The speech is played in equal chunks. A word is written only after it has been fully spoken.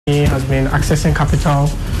has been accessing capital.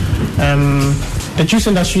 The juice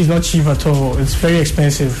industry is not cheap at all. It's very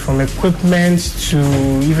expensive, from equipment to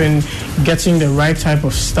even getting the right type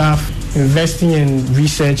of staff. Investing in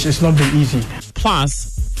research, it's not been easy.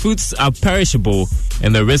 Plus, foods are perishable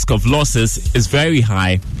and the risk of losses is very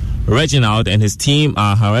high. Reginald and his team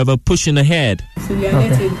are, however, pushing ahead. So we are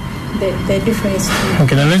getting the difference.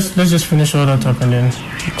 Okay, then let's just finish all that up and then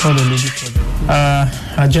call the lady for them.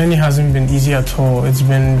 Our journey hasn't been easy at all. It's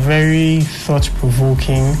been very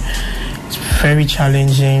thought-provoking. It's very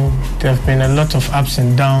challenging. There have been a lot of ups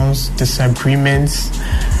and downs, disagreements.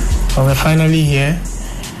 But we're finally here.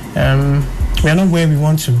 We are not where we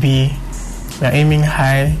want to be. We're aiming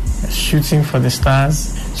high, shooting for the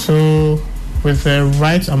stars. So with the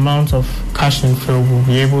right amount of cash inflow, we'll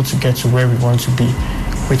be able to get to where we want to be,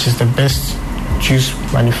 which is the best juice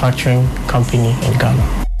manufacturing company in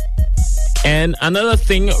Ghana. And another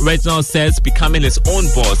thing Reginald says becoming his own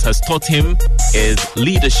boss has taught him is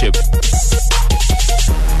leadership.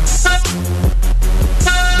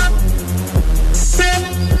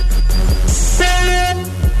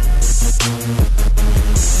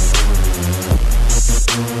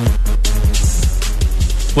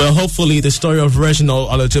 Well, hopefully the story of Reginald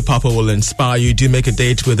Olotu-Papa will inspire you. Do make a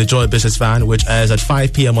date with the Joy Business Van, which airs at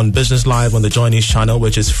 5 p.m. on Business Live on the Joy News channel,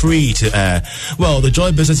 which is free to air. Well, the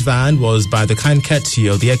Joy Business Van was by the kind courtesy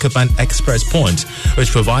of the EcoBank Express Point, which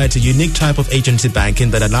provides a unique type of agency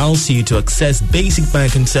banking that allows you to access basic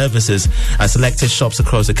banking services at selected shops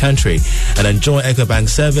across the country and enjoy EcoBank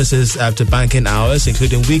services after banking hours,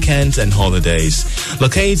 including weekends and holidays.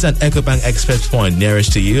 Locate an EcoBank Express Point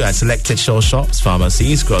nearest to you at selected Shell shops,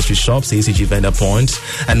 pharmacies, grocery shops, ECG vendor points,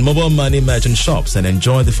 and mobile money merchant shops, and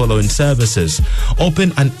enjoy the following services.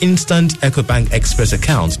 Open an instant EcoBank Express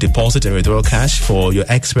account, deposit and withdraw cash for your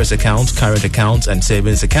Express account, current accounts, and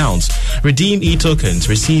savings accounts. Redeem e-tokens,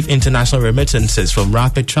 receive international remittances from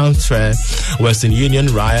Rapid Transfer, Western Union,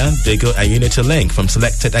 Raya, Bigo, and Unity-Link from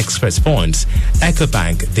selected Express points.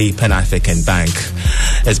 EcoBank, the Pan-African Bank.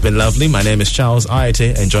 It's been lovely. My name is Charles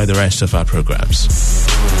Aite. Enjoy the rest of our programs.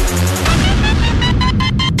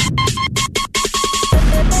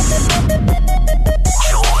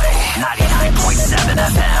 Joy 99.7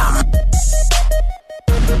 FM.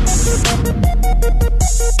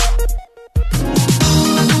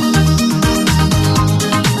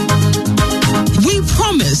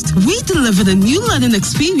 We delivered a new learning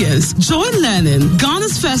experience. Joy Learning,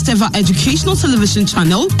 Ghana's first ever educational television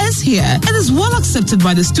channel, is here. It is well accepted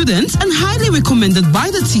by the students and highly recommended by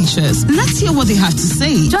the teachers. Let's hear what they have to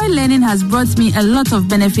say. Joy Learning has brought me a lot of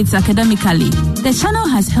benefits academically. The channel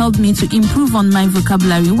has helped me to improve on my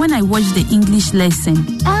vocabulary when I watch the English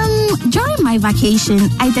lesson. During my vacation,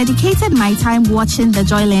 I dedicated my time watching the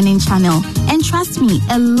Joy Learning channel. And trust me,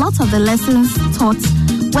 a lot of the lessons taught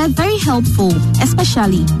were very helpful,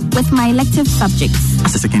 especially with my elective subjects.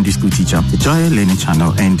 As a secondary school teacher, the Joy Learning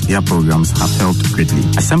channel and their programs have helped greatly.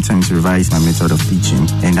 I sometimes revise my method of teaching,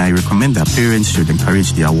 and I recommend that parents should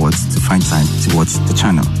encourage their wards to find time to watch the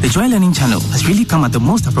channel. The Joy Learning channel has really come at the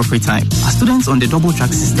most appropriate time. Our students on the double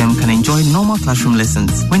track system can enjoy normal classroom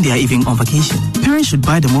lessons when they are even on vacation. Parents should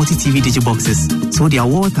buy the multi-TV digiboxes so their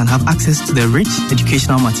ward can have access to the rich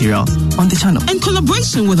educational materials on the channel. In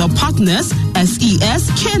collaboration with our partners, SES,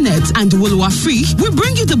 Knet, and Wolua Free, we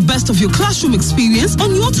bring you the best of your classroom experience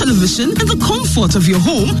on your television in the comfort of your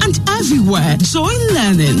home and everywhere. Joy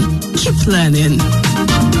Learning. Keep learning.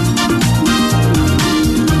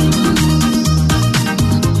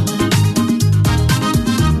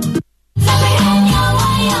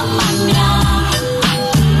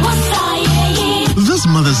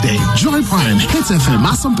 Mother's Day, Joy Prime, Hits FM,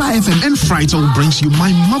 Asampa FM, and Frightle brings you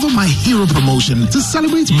My Mother, My Hero promotion to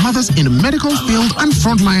celebrate mothers in the medical field and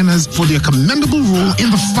frontliners for their commendable role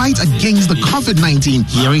in the fight against the COVID-19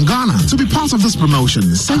 here in Ghana. To be part of this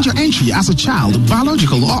promotion, send your entry as a child,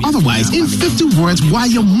 biological or otherwise, in 50 words why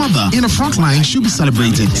your mother in the frontline should be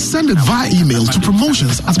celebrated. Send it via email to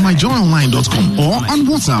promotions@myjoyonline.com or on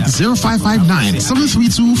WhatsApp 0559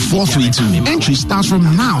 732 432. Entry starts from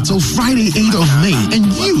now till Friday, 8th of May. And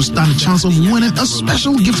you stand a chance of winning a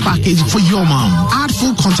special gift package for your mom. Add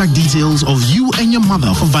full contact details of you and your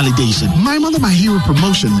mother for validation. My Mother, My Hero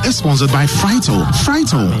promotion is sponsored by Frightle.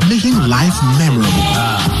 Frightle, making life memorable.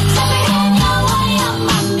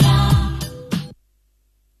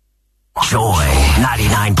 Joy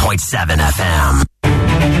 99.7 FM.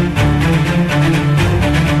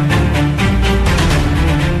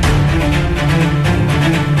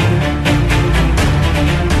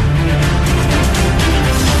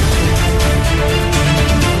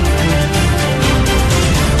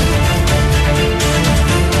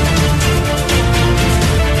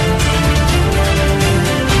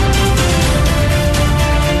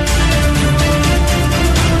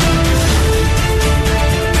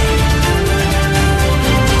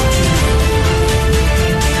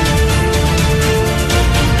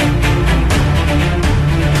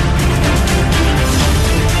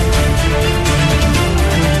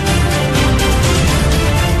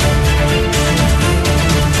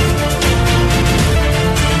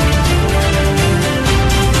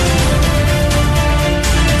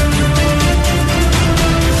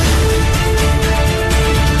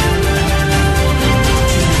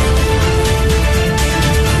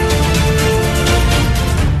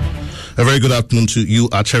 A very good afternoon to you,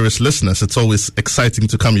 our cherished listeners. It's always exciting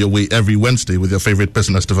to come your way every Wednesday with your favorite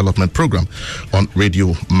business development program on Radio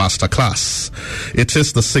Masterclass. It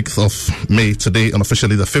is the 6th of May today, and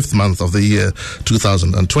officially the 5th month of the year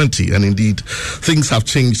 2020. And indeed, things have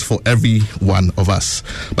changed for every one of us.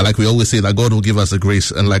 But like we always say, that God will give us the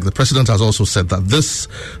grace. And like the President has also said, that this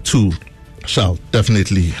too shall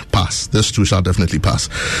definitely pass. This too shall definitely pass.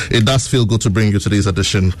 It does feel good to bring you today's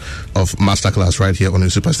edition of Masterclass right here on your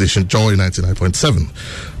superstation Joy 99.7.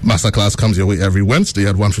 Masterclass comes your way every Wednesday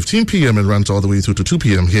at 1:15 p.m. and runs all the way through to 2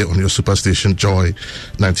 p.m. here on your superstation Joy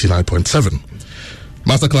 99.7.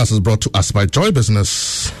 Masterclass is brought to us by Joy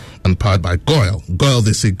Business and powered by Goyle. Goyle,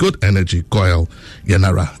 they say good energy. Goyle,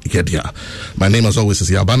 Yenara Yedia. My name as always is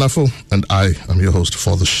Yabanafo, and I am your host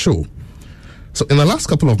for the show. So in the last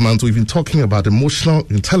couple of months, we've been talking about emotional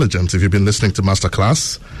intelligence, if you've been listening to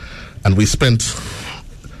Masterclass, and we spent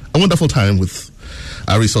a wonderful time with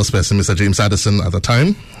our resource person, Mr. James Addison, at the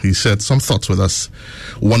time. He shared some thoughts with us,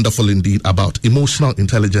 wonderful indeed, about emotional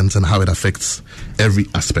intelligence and how it affects every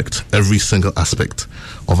aspect, every single aspect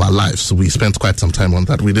of our lives. So we spent quite some time on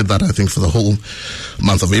that. We did that, I think, for the whole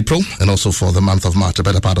month of April and also for the month of March, a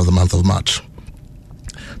better part of the month of March.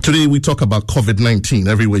 Today, we talk about COVID-19.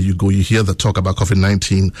 Everywhere you go, you hear the talk about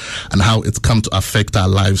COVID-19 and how it's come to affect our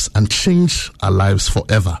lives and change our lives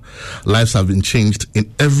forever. Lives have been changed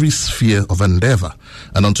in every sphere of endeavor.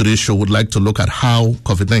 And on today's show, we'd like to look at how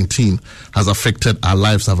COVID-19 has affected our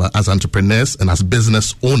lives as entrepreneurs and as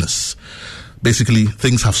business owners. Basically,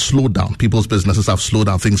 things have slowed down. People's businesses have slowed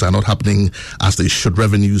down. Things are not happening as they should.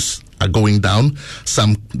 Revenues are going down.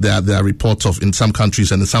 There are reports of, in some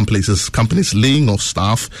countries and in some places, companies laying off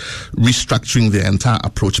staff, restructuring their entire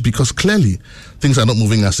approach because clearly things are not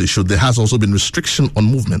moving as they should. There has also been restriction on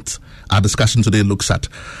movement. Our discussion today looks at,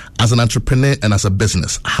 as an entrepreneur and as a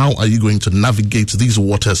business, how are you going to navigate these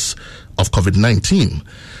waters of COVID-19?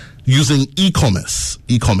 Using e-commerce.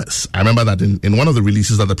 I remember that in one of the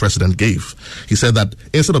releases that the president gave, he said that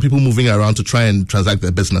instead of people moving around to try and transact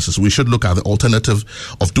their businesses, we should look at the alternative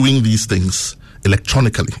of doing these things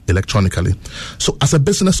electronically. So as a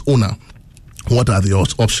business owner, what are the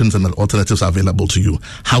options and the alternatives available to you?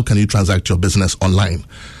 How can you transact your business online?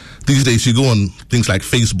 These days, you go on things like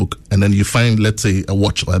Facebook and then you find, let's say, a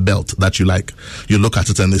watch or a belt that you like. You look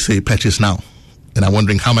at it and they say, purchase now. And I'm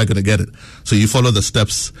wondering, how am I going to get it? So you follow the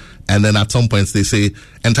steps, and then at some points they say,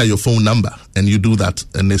 enter your phone number, and you do that,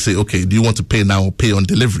 and they say, okay, do you want to pay now or pay on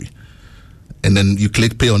delivery? And then you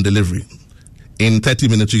click pay on delivery. In 30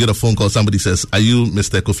 minutes, you get a phone call. Somebody says, are you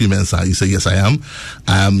Mr. Kofi Mensah? You say, yes, I am.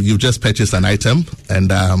 You've just purchased an item,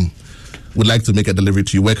 and would like to make a delivery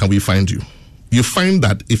to you. Where can we find you? You find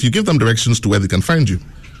that if you give them directions to where they can find you,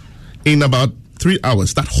 in about 3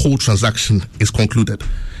 hours, that whole transaction is concluded.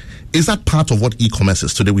 Is that part of what e-commerce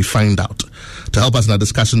is? Today we find out. To help us in our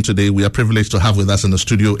discussion today, we are privileged to have with us in the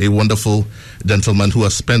studio a wonderful gentleman who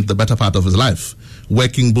has spent the better part of his life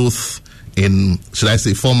working both in, should I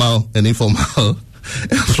say, formal and informal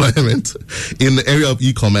employment. In the area of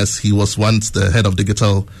e-commerce, he was once the head of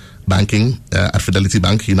digital banking at Fidelity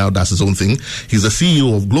Bank. He now does his own thing. He's the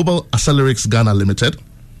CEO of Global Accelerates Ghana Limited,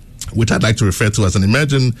 which I'd like to refer to as an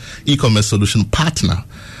emerging e-commerce solution partner.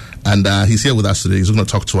 And he's here with us today. He's going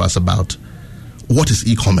to talk to us about what is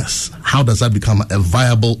e-commerce? How does that become a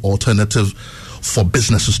viable alternative for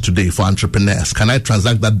businesses today, for entrepreneurs? Can I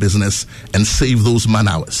transact that business and save those man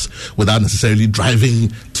hours without necessarily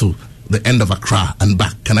driving to the end of Accra and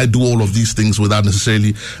back? Can I do all of these things without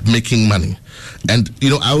necessarily making money? And,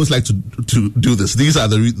 you know, I always like to do this. These are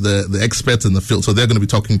the experts in the field, so they're going to be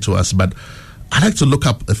talking to us. But I like to look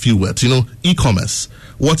up a few words. You know, e-commerce.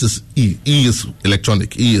 What is E? E is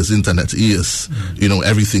electronic. E is internet. E is, you know,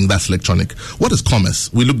 everything that's electronic. What is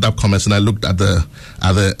commerce? We looked up commerce, and I looked at the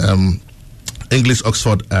English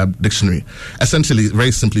Oxford Dictionary. Essentially,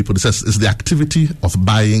 very simply put, it says is the activity of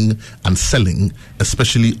buying and selling,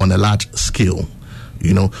 especially on a large scale.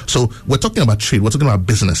 You know, so we're talking about trade. We're talking about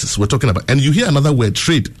businesses. We're talking about, and you hear another word,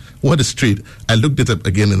 trade. What is trade? I looked it up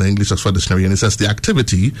again in the English Oxford Dictionary, and it says the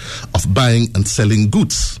activity of buying and selling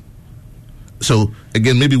goods. So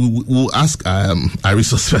again, maybe we'll ask our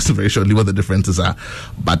resource person very shortly what the differences are.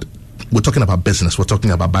 But we're talking about business. We're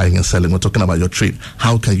talking about buying and selling. We're talking about your trade.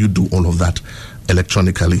 How can you do all of that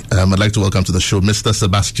electronically? I'd like to welcome to the show Mr.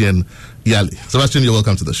 Sebastian Yali. Sebastian, you're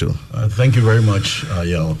welcome to the show. Thank you very much,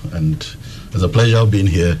 Yao, and it's a pleasure being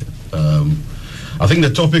here. I think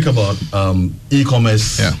the topic about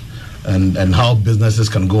e-commerce and how businesses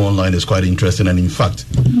can go online is quite interesting. And in fact,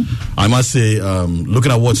 I must say,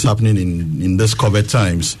 looking at what's happening in this COVID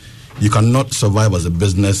times, you cannot survive as a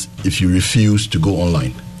business if you refuse to go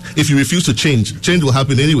online. if you refuse to change will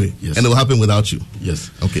happen anyway. Yes. And it will happen without you. Yes.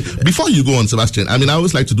 Okay. Before you go on, Sebastian, I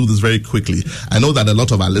always like to do this very quickly. I know that a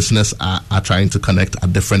lot of our listeners are trying to connect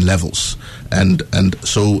at different levels. And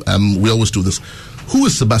so we always do this. Who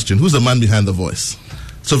is Sebastian? Who's the man behind the voice?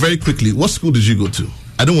 So very quickly, what school did you go to?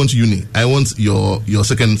 I don't want uni. I want your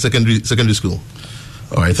secondary school.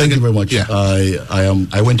 All right. Thank you very much. Yeah.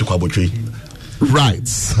 I went to Kwabotri. Right.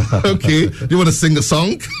 Okay. Do you want to sing a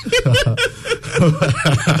song?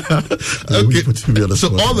 Okay. So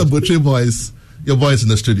all the Butcher boys, your boys in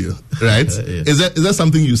the studio, right? Yeah. Is that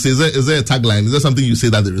something you say? Is there a tagline? Is there something you say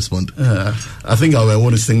that they respond? I think I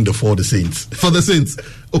want to sing For the Saints. For the Saints.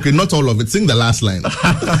 Okay, not all of it. Sing the last line.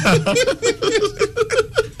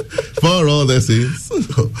 For all the saints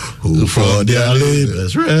who for their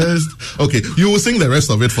labors rest. Okay, you will sing the rest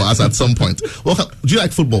of it for us at some point. Do you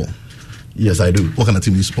like football? Yes, I do. What kind of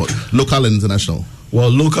team do you support? Local and international? Well,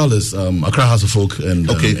 local is Accra House of Folk, and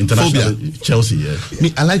international Chelsea. Yeah.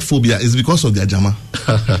 Me, I like Phobia. It's because of their jama.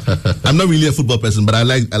 I'm not really a football person, but I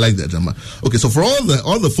like their jama. Okay, so for all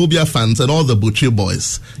the Phobia fans and all the Butcher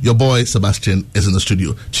boys, your boy Sebastian is in the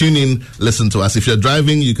studio. Tune in, listen to us. If you're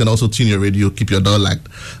driving, you can also tune your radio. Keep your door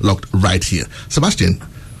locked right here. Sebastian,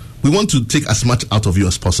 we want to take as much out of you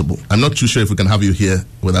as possible. I'm not too sure if we can have you here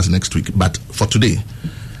with us next week, but for today,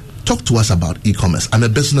 talk to us about e-commerce. I'm a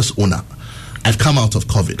business owner. I've come out of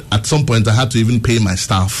COVID. At some point, I had to even pay my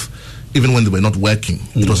staff, even when they were not working.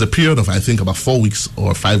 It was a period of, I think, about 4 weeks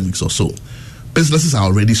or 5 weeks or so. Businesses are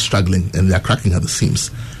already struggling and they are cracking at the seams.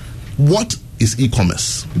 What is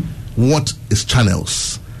e-commerce? What is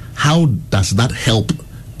channels? How does that help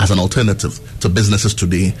as an alternative to businesses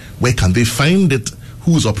today? Where can they find it?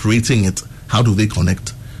 Who's operating it? How do they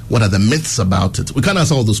connect? What are the myths about it? We can't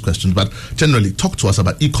answer all those questions, but generally talk to us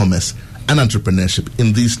about e-commerce and entrepreneurship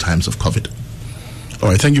in these times of COVID. All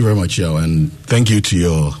right, thank you very much, Yao, and thank you to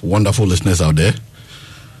your wonderful listeners out there.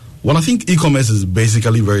 Well, I think e-commerce is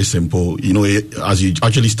basically very simple. You know, as you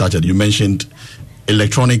actually started, you mentioned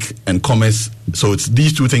electronic and commerce. So it's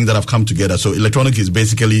these two things that have come together. So electronic is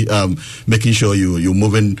basically making sure you're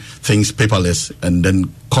moving things paperless, and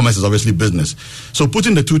then commerce is obviously business. So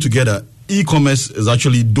putting the two together, e-commerce is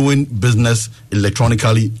actually doing business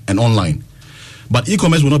electronically and online. But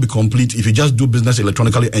e-commerce will not be complete if you just do business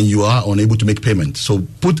electronically and you are unable to make payment. So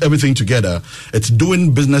put everything together. It's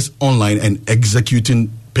doing business online and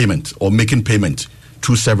executing payment or making payment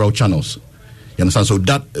through several channels. You understand? So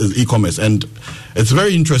that is e-commerce. And it's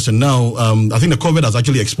very interesting now. I think the COVID has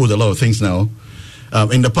actually exposed a lot of things now.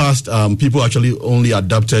 In the past, people actually only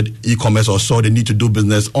adopted e-commerce or saw the need to do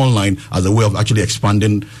business online as a way of actually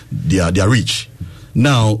expanding their reach.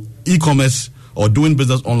 Now, e-commerce or doing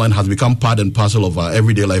business online has become part and parcel of our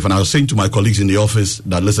everyday life. And I was saying to my colleagues in the office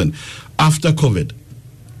that, listen, after COVID,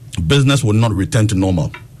 business will not return to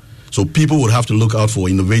normal. So people would have to look out for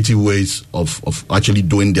innovative ways of actually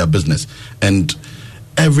doing their business. And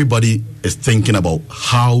everybody is thinking about,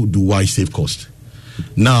 how do I save cost?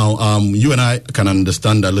 Now, you and I can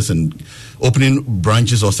understand that, listen, opening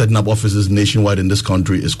branches or setting up offices nationwide in this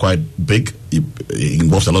country is quite big. It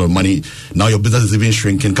involves a lot of money. Now your business is even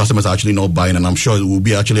shrinking. Customers are actually not buying, and I'm sure it will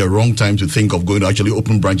be actually a wrong time to think of going to actually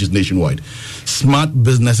open branches nationwide. Smart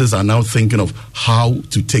businesses are now thinking of how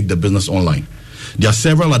to take the business online. There are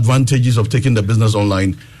several advantages of taking the business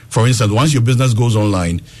online. For instance, once your business goes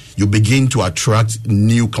online, you begin to attract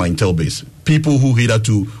new clientele base. People who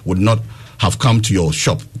hitherto would not have come to your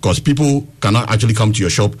shop, because people cannot actually come to your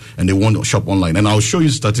shop and they want to shop online. And I'll show you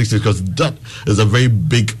statistics because that is a very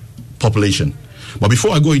big population. But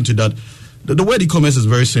before I go into that, the word e-commerce is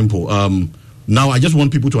very simple. Now I just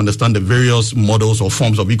want people to understand the various models or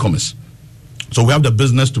forms of e-commerce. So we have the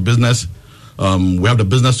business to business, we have the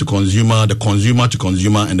business to consumer, the consumer to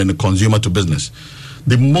consumer, and then the consumer to business.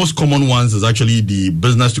 The most common ones is actually the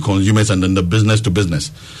business to consumers and then the business to business.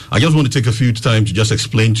 I just want to take a few time to just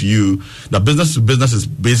explain to you that business to business is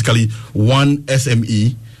basically one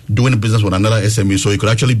SME doing a business with another SME. So it could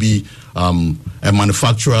actually be a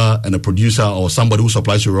manufacturer and a producer or somebody who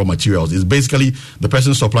supplies you raw materials. It's basically the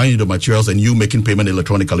person supplying you the materials and you making payment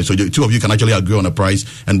electronically. So the two of you can actually agree on a price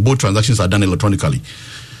and both transactions are done electronically.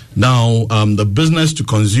 Now, the business to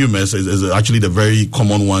consumers is actually the very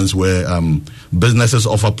common ones where businesses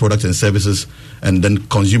offer products and services, and then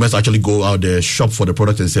consumers actually go out there, shop for the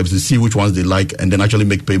products and services, see which ones they like, and then actually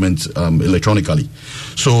make payments electronically.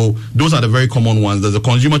 So those are the very common ones. There's a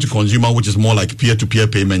consumer to consumer, which is more like peer-to-peer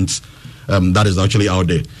payments that is actually out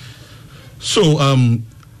there. So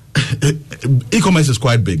e-commerce is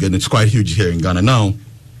quite big and it's quite huge here in Ghana. Now,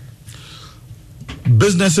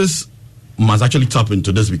 businesses must actually tap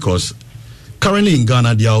into this because Currently in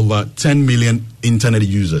Ghana, there are over 10 million internet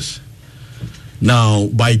users. Now,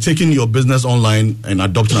 by taking your business online and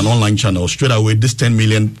adopting an online channel, straight away, these 10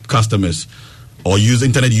 million customers or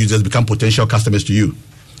internet users become potential customers to you.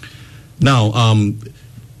 Now,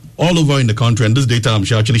 all over in the country, and this data I'm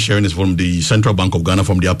actually sharing is from the Central Bank of Ghana,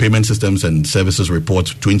 from their Payment Systems and Services Report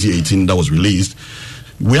 2018 that was released.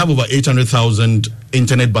 We have over 800,000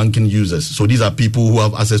 internet banking users. So these are people who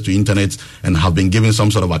have access to internet and have been given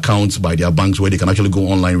some sort of accounts by their banks where they can actually go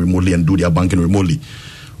online remotely and do their banking remotely.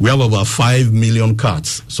 We have over 5 million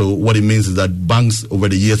cards. So what it means is that banks over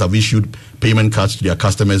the years have issued payment cards to their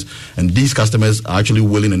customers, and these customers are actually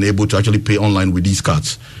willing and able to actually pay online with these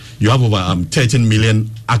cards. You have over 13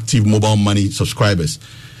 million active mobile money subscribers.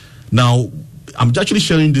 Now, I'm actually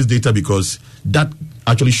sharing this data because that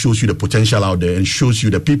actually shows you the potential out there and shows you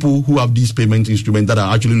the people who have these payment instruments that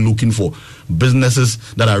are actually looking for businesses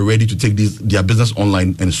that are ready to take their business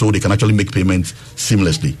online, and so they can actually make payments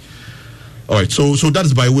seamlessly. All right, so that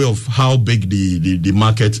is by way of how big the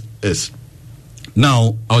market is.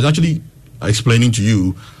 Now, I was actually explaining to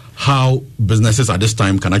you how businesses at this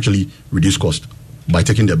time can actually reduce cost by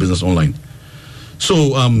taking their business online.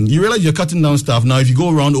 So you realize you're cutting down staff. Now, if you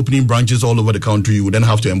go around opening branches all over the country, you would then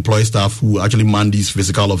have to employ staff who actually man these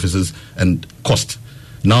physical offices and cost.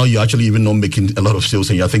 Now you're actually even not making a lot of sales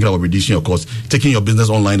and you're thinking about reducing your cost. Taking your business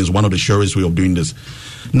online is one of the surest way of doing this.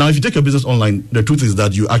 Now, if you take your business online, the truth is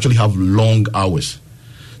that you actually have long hours.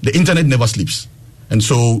 The internet never sleeps. And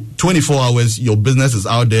so 24 hours, your business is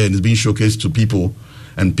out there and is being showcased to people,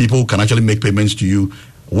 and people can actually make payments to you.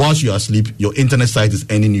 Whilst you are asleep, your internet site is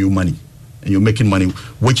earning you money. And you're making money,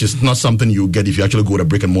 which is not something you get if you actually go with a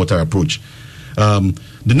brick and mortar approach. The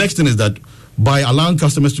next thing is that by allowing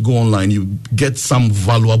customers to go online, you get some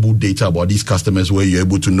valuable data about these customers where you're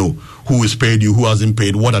able to know who is paid you, who hasn't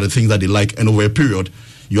paid, what are the things that they like, and over a period,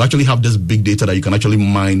 you actually have this big data that you can actually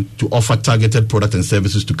mine to offer targeted products and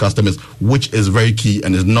services to customers, which is very key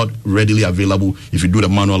and is not readily available if you do the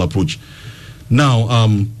manual approach. Now,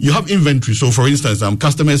 you have inventory. So, for instance,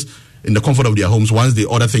 customers in the comfort of their homes, once they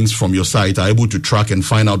order things from your site, are able to track and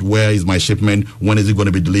find out where is my shipment, when is it going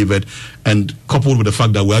to be delivered, and coupled with the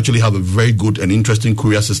fact that we actually have a very good and interesting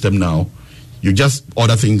courier system now, you just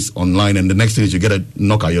order things online, and the next thing is you get a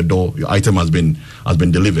knock at your door, your item has been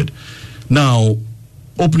delivered. Now,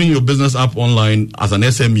 opening your business up online as an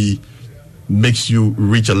SME makes you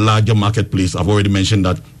reach a larger marketplace. I've already mentioned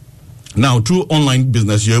that. Now, through online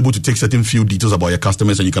business, you're able to take certain few details about your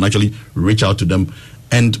customers and you can actually reach out to them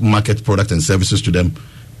and market products and services to them,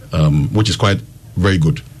 which is quite very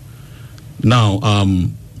good. Now,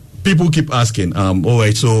 people keep asking, all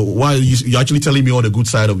right, so why you're actually telling me all the good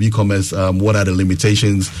side of e-commerce, what are the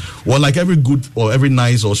limitations? Well, like every good or every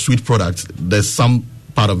nice or sweet product, there's some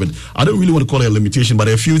part of it. I don't really want to call it a limitation, but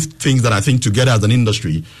there are a few things that I think together as an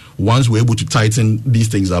industry, once we're able to tighten these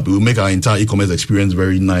things up, it will make our entire e-commerce experience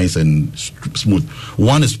very nice and smooth.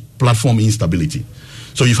 One is platform instability.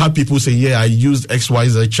 So you've had people say, yeah, I used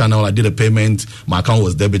XYZ channel, I did a payment, my account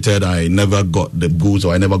was debited, I never got the goods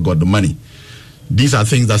or I never got the money. These are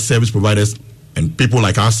things that service providers and people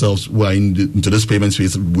like ourselves who are into this payment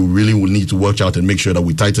space, we really will need to watch out and make sure that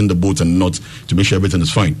we tighten the boat and not to make sure everything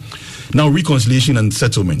is fine. Now, reconciliation and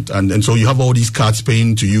settlement. And so you have all these cards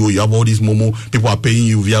paying to you. You have all these Momo. People are paying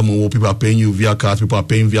you via Momo. People are paying you via cards. People are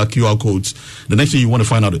paying via QR codes. The next thing you want to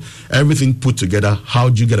find out, everything put together, how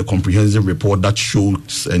do you get a comprehensive report that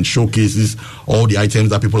shows and showcases all the items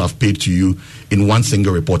that people have paid to you in one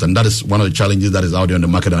single report? And that is one of the challenges that is out there in the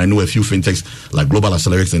market. And I know a few fintechs like Global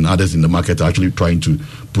Accelerates and others in the market are actually trying to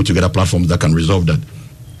put together platforms that can resolve that.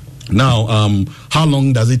 Now, how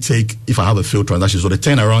long does it take if I have a failed transaction? So the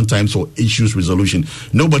turnaround times for issues resolution.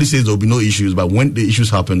 Nobody says there will be no issues, but when the issues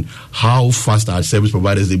happen, how fast are service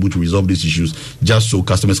providers able to resolve these issues just so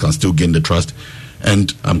customers can still gain the trust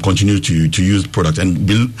and continue to use product? And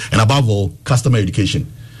above all, customer education.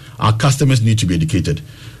 Our customers need to be educated.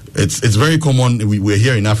 It's very common. We're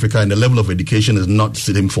here in Africa, and the level of education is not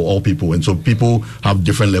sitting for all people. And so people have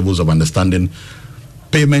different levels of understanding.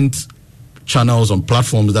 Payment channels on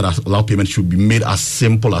platforms that allow payment should be made as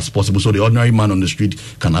simple as possible so the ordinary man on the street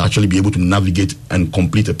can actually be able to navigate and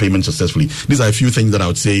complete a payment successfully. These are a few things that I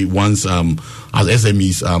would say once as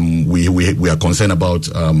SMEs we are concerned about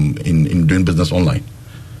in doing business online.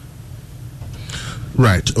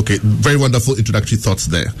 Right. Okay. Very wonderful introductory thoughts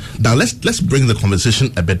there. Now let's bring the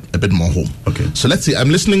conversation a bit more home. Okay. So let's see. I'm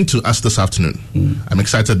listening to us this afternoon. I'm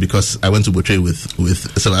excited because I went to Butray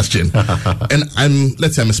with Sebastian, and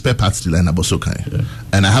I'm a spare parts dealer in Abosokai,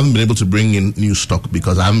 and I haven't been able to bring in new stock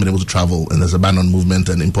because I haven't been able to travel, and there's a ban on movement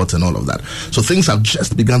and import and all of that. So things have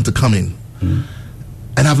just begun to come in.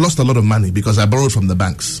 And I've lost a lot of money because I borrowed from the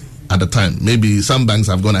banks at the time. Maybe some banks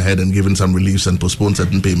have gone ahead and given some reliefs and postponed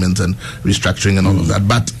certain payments and restructuring and all of that.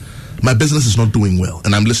 But my business is not doing well,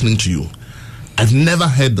 and I'm listening to you. I've never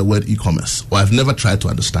heard the word e-commerce, or I've never tried to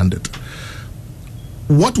understand it.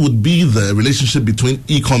 What would be the relationship between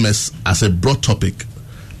e-commerce as a broad topic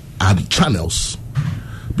and channels?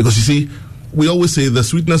 Because you see, we always say the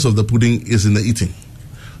sweetness of the pudding is in the eating.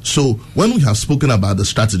 So when we have spoken about the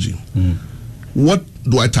strategy, what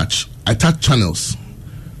do I touch? I touch channels.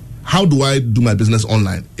 How do I do my business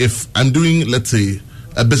online? If I'm doing, let's say,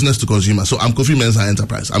 a business to consumer, so I'm Kofi Mensah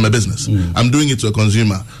Enterprise, I'm a business. I'm doing it to a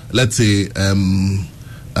consumer. Let's say, Kwame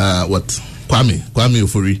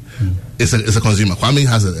Ofori is a consumer. Kwame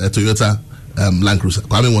has a Toyota Land Cruiser.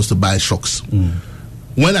 Kwame wants to buy shocks.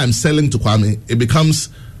 When I'm selling to Kwame, it becomes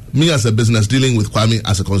me as a business dealing with Kwame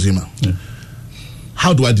as a consumer.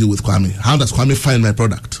 How do I deal with Kwame? How does Kwame find my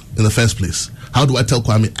product in the first place? How do I tell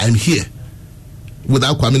Kwame I'm here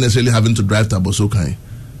without Kwame necessarily having to drive to Abosokai?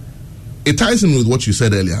 It ties in with what you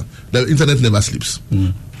said earlier. The internet never sleeps.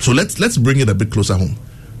 So let's bring it a bit closer home.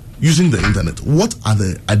 Using the internet, what are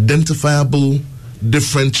the identifiable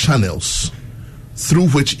different channels through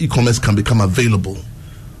which e-commerce can become available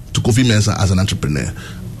to Kofi Mensah as an entrepreneur?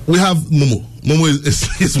 We have Momo. Momo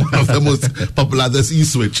is one of the most popular. There's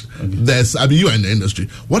eSwitch. There's, you are in the industry.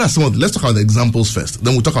 What are some of let's talk about the examples first.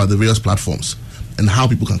 Then we'll talk about the various platforms and how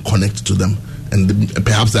people can connect to them, and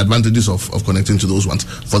perhaps the advantages of connecting to those ones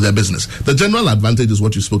for their business. The general advantage is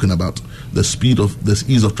what you've spoken about: the speed of, the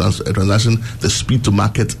ease of transaction, the speed to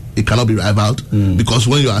market. It cannot be rivaled because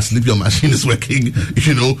when you are asleep, your machine is working.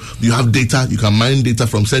 You have data. You can mine data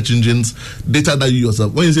from search engines, data that you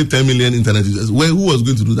yourself. When you say 10 million internet users, who was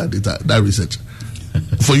going to do that data, that research,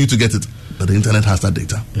 for you to get it? But the internet has that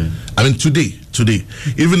data. I mean, today,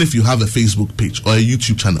 even if you have a Facebook page or a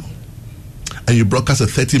YouTube channel, and you broadcast a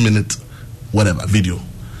 30-minute video,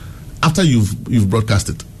 after you've broadcast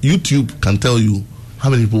it, YouTube can tell you how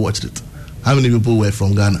many people watched it, how many people were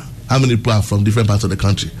from Ghana, how many people are from different parts of the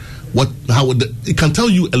country. It can tell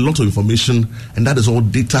you a lot of information, and that is all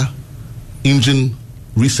data engine,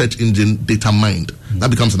 research engine, data mined. That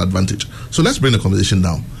becomes an advantage. So let's bring the conversation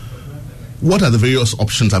down. What are the various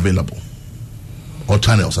options available or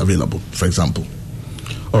channels available, for example?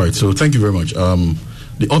 All right, so thank you very much.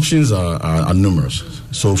 The options are numerous.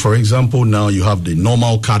 So, for example, now you have the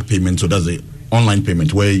normal card payment, so that's the online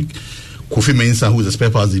payment, where Kofi Mensah, who is a spare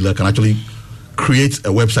parts dealer, can actually create a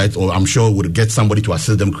website, or I'm sure would get somebody to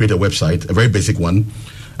assist them create a website, a very basic one,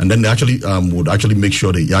 and then they actually would actually make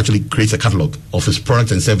sure that he actually creates a catalog of his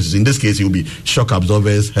products and services. In this case, it will be shock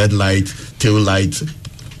absorbers, headlight, tail light,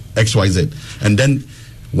 XYZ. And then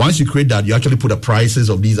once you create that, you actually put the prices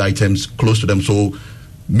of these items close to them. So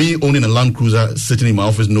me owning a Land Cruiser sitting in my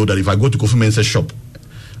office know that if I go to Kofi Mensah's shop,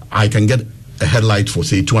 I can get a headlight for,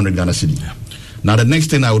 say, 200 Ghana cedi. Now, the next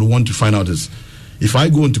thing I would want to find out is, if I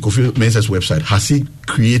go into Kofi Mensah's website, has he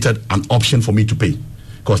created an option for me to pay?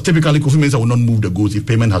 Because typically, Kofi Mensah will not move the goods if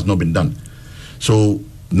payment has not been done. So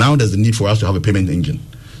now there's the need for us to have a payment engine.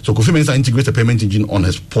 So Kofi Mensah integrates a payment engine on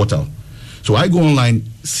his portal. So I go online,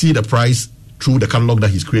 see the price through the catalog that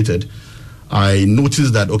he's created. I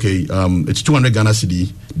notice that, okay, it's 200 Ghana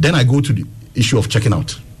cedi. Then I go to the issue of checking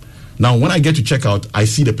out. Now, when I get to checkout, I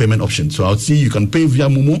see the payment option. So I'll see you can pay via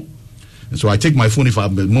Momo. And so I take my phone. If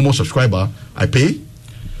I'm a Momo subscriber, I pay.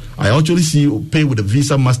 I actually see pay with a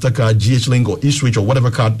Visa, MasterCard, GH-Link, or eSwitch, or whatever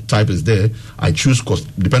card type is there. I choose,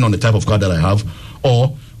 depending on the type of card that I have.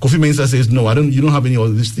 Or Kofi Mensah says, no, you don't have any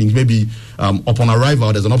of these things. Maybe upon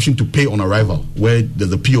arrival, there's an option to pay on arrival, where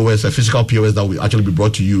there's a POS, a physical POS that will actually be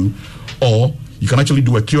brought to you. Or you can actually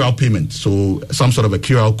do a QR payment. So some sort of a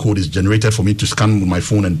QR code is generated for me to scan with my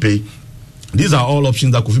phone and pay. These are all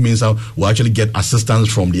options that Kofi Mensah will actually get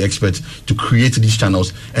assistance from the experts to create these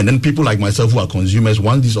channels. And then people like myself who are consumers,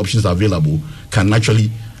 once these options are available, can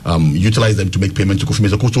actually utilize them to make payment to Kofi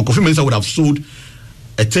Mensah. So Kofi Mensah would have sold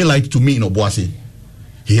a tail light to me in Obuasi.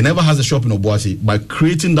 He never has a shop in Obuasi. By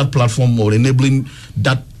creating that platform or enabling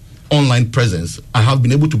that online presence, I have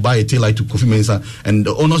been able to buy a tail light to Kofi Mensah, and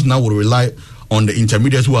the owners now will rely on the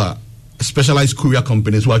intermediaries who are specialized courier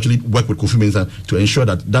companies who actually work with Kofi Mensah to ensure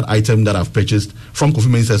that that item that I've purchased from Kofi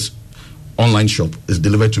Mensah's online shop is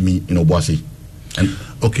delivered to me in Obuasi. And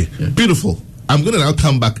okay, beautiful. I'm going to now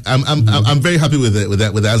come back. I'm very happy with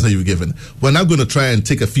the answer you've given. We're now going to try and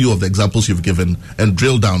take a few of the examples you've given and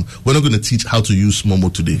drill down. We're not going to teach how to use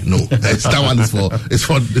Momo today. No, that one is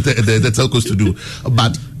for the telcos to do.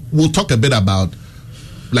 But we'll talk a bit about,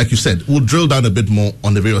 like you said, we'll drill down a bit more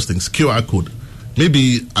on the various things. QR code.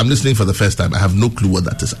 Maybe I'm listening for the first time. I have no clue what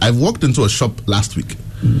that is. I walked into a shop last week,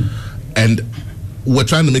 and were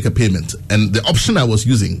trying to make a payment, and the option I was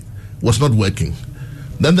using was not working.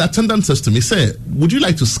 Then the attendant says to me, "Sir, would you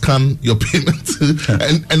like to scan your payment?"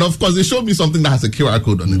 and of course, they showed me something that has a QR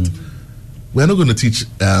code on it. We're not going to teach,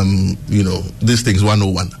 these things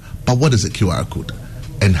 101. But what is a QR code?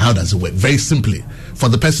 And how does it work? Very simply, for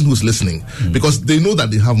the person who's listening, because they know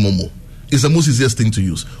that they have Momo. It's the most easiest thing to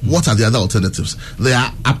use. What are the other alternatives? There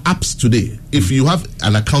are apps today. If you have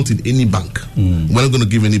an account in any bank, we're not going to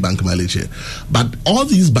give any bank mileage here, but all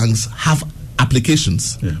these banks have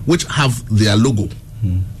applications which have their logo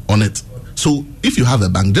on it. So if you have a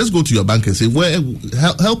bank, just go to your bank and say,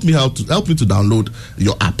 help me to download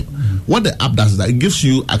your app. What the app does is that it gives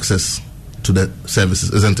you access to the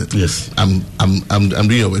services, isn't it? Yes. I'm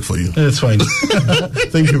doing your work for you. It's fine.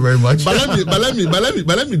 Thank you very much. But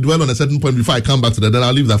let me dwell on a certain point before I come back to that. Then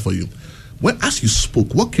I'll leave that for you. As you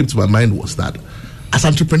spoke, what came to my mind was that as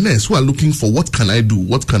entrepreneurs who are looking for what can I do,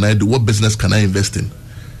 what business can I invest in,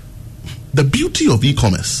 the beauty of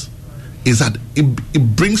e-commerce is that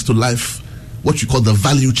it brings to life what you call the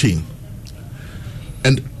value chain.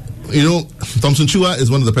 And Thompson Chua is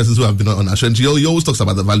one of the persons who have been on our show, and he always talks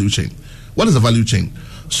about the value chain. What is the value chain?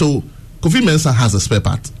 So Kofi Mensah has a spare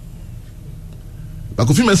part, but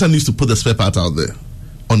Kofi Mensah needs to put the spare part out there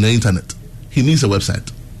on the internet. He needs a website.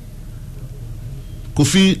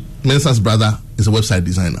 Kofi Mensah's brother is a website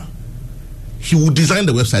designer. He will design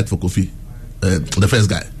the website for Kofi, the first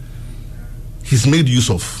guy. He's made use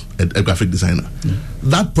of a graphic designer.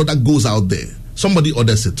 That product goes out there. Somebody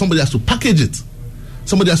orders it. Somebody has to package it.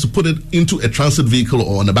 Somebody has to put it into a transit vehicle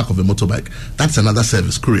or on the back of a motorbike. That's another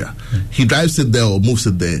service, courier. He drives it there or moves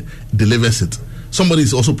it there, delivers it. Somebody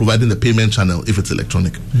is also providing the payment channel if it's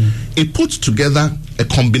electronic. It puts together a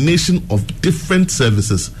combination of different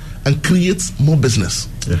services and creates more business.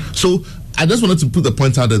 So I just wanted to put the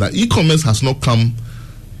point out there that e-commerce has not come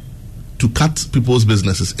to cut people's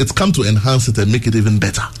businesses. It's come to enhance it and make it even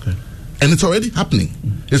better. And it's already happening.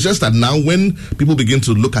 It's just that now when people begin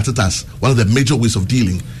to look at it as one of the major ways of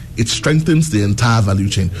dealing, it strengthens the entire value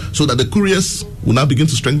chain. So that the couriers will now begin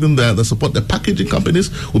to strengthen the support. The packaging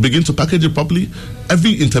companies will begin to package it properly.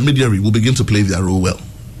 Every intermediary will begin to play their role well.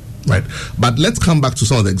 Right? But let's come back to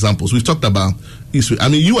some of the examples. We've talked about Eastway. I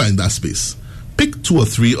mean, you are in that space. Pick 2 or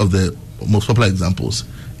 3 of the most popular examples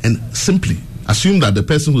and simply assume that the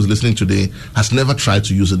person who's listening today has never tried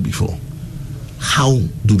to use it before. How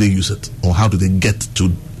do they use it, or how do they get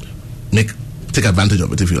to take advantage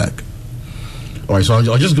of it, if you like? All right, so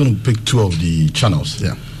I'm just going to pick 2 of the channels.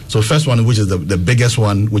 Yeah. So first one, which is the biggest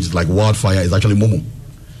one, which is like wildfire, is actually Momo.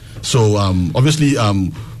 So obviously,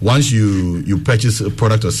 once you purchase a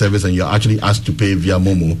product or service and you're actually asked to pay via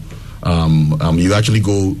Momo, you actually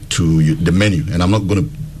go to the menu, and I'm not going to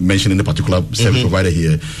mention any particular service provider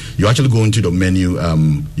here. You actually go into the menu,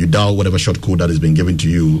 you dial whatever short code that has been given to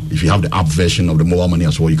you. If you have the app version of the mobile money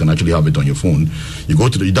as well, you can actually have it on your phone. You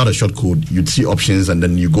dial the short code, you'd see options, and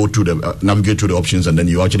then you go to navigate through the options, and then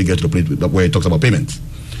you actually get to the place where it talks about payment.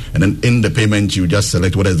 And then in the payment, you just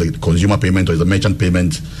select whether it's the consumer payment or it's a merchant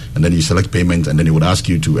payment, and then you select payment, and then it would ask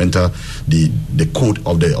you to enter the code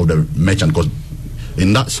of the merchant, because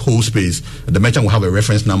in that whole space, the merchant will have a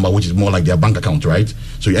reference number, which is more like their bank account, right?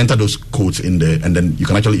 So you enter those codes in there, and then you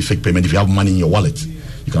can actually effect payment. If you have money in your wallet,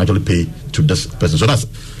 you can actually pay to this person. So that's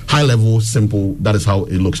high level, simple. That is how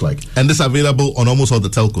it looks like. And this is available on almost all the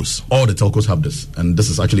telcos. All the telcos have this, and this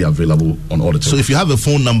is actually available on all the telcos. So if you have a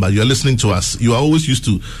phone number, you're listening to us, you are always used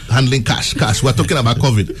to handling cash. We're talking about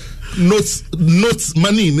COVID. Notes,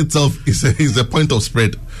 money in itself is a point of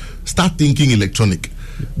spread. Start thinking electronic.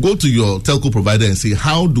 Go to your telco provider and say,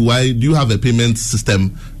 do you have a payment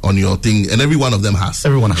system on your thing? And every one of them has.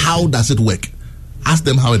 How does it work? Ask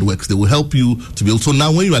them how it works. They will help you to be able. So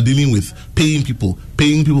now when you are dealing with paying people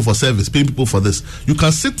for service, paying people for this, you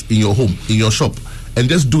can sit in your home, in your shop, and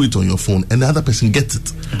just do it on your phone, and the other person gets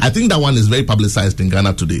it. I think that one is very publicized in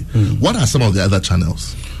Ghana today. What are some of the other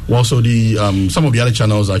channels? Well, so some of the other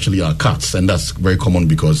channels actually are cards, and that's very common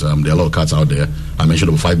because there are a lot of cards out there. I mentioned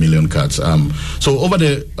over 5 million cards. So over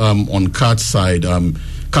there on card side,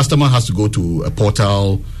 customer has to go to a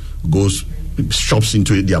portal, shops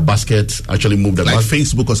into their basket, actually move the basket.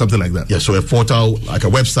 Facebook or something like that. Yeah, so a portal, like a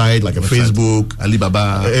website, like a Facebook,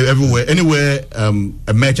 Alibaba, everywhere, anywhere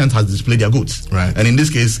a merchant has displayed their goods. Right. And in this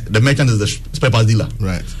case, the merchant is the spare parts dealer.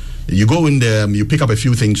 Right. You go in there, you pick up a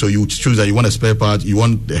few things. So you choose that you want a spare part, you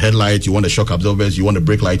want the headlight, you want the shock absorbers, you want the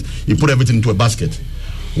brake light. You put everything into a basket.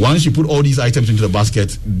 Once you put all these items into the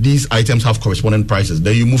basket, these items have corresponding prices.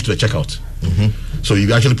 Then you move to the checkout. So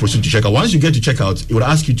you actually proceed to checkout. Once you get to checkout, it will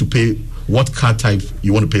ask you to pay what card type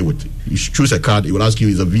you want to pay with. You choose a card. It will ask you,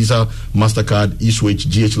 is a Visa, MasterCard, eSwitch,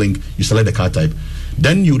 GH-Link. You select the card type.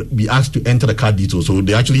 Then you'll be asked to enter the card details. So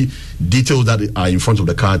they actually details that are in front of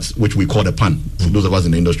the cards, which we call the PAN. For those of us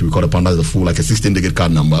in the industry, we call the PAN. That's the full, like a 16-digit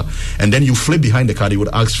card number. And then you flip behind the card. It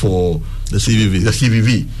would ask for the CVV. The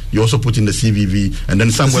CVV. You also put in the CVV, and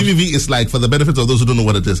then somewhere. The CVV is like, for the benefit of those who don't know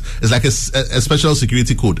what it is, it's like a special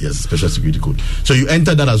security code. Yes, special security code. So you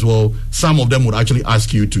enter that as well. Some of them would actually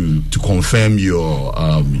ask you to confirm your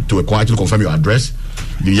actually confirm your address.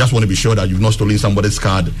 You just want to be sure that you've not stolen somebody's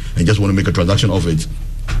card and just want to make a transaction of it.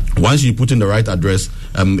 Once you put in the right address,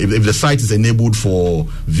 if the site is enabled for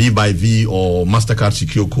V by V or MasterCard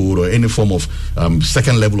secure code or any form of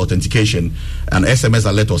second level authentication, an SMS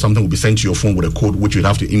alert or something will be sent to your phone with a code which you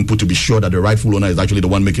have to input to be sure that the rightful owner is actually the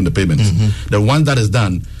one making the payment. The one that is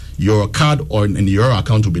done, your card or in your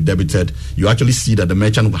account will be debited. You actually see that the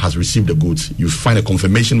merchant has received the goods. You find a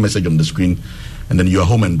confirmation message on the screen, and then you are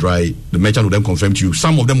home and dry. The merchant will then confirm to you.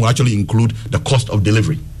 Some of them will actually include the cost of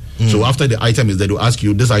delivery. So after the item is there, they'll ask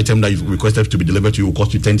you, this item that you've requested to be delivered to you will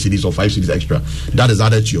cost you 10 cedis or 5 cedis extra. That is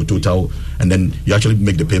added to your total, and then you actually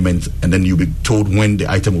make the payment, and then you'll be told when the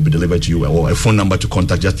item will be delivered to you, or a phone number to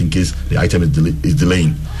contact just in case the item is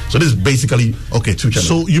delaying. So this is basically two channels.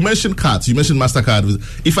 So you mentioned cards, you mentioned MasterCard.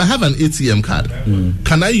 If I have an ATM card,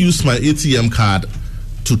 can I use my ATM card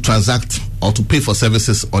to transact or to pay for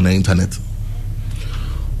services on the internet?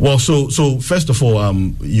 Well, so first of all,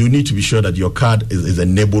 you need to be sure that your card is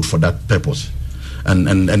enabled for that purpose.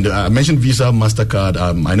 And I mentioned Visa, MasterCard.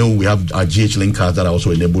 I know we have our GH-Link cards that are also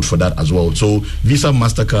enabled for that as well. So Visa,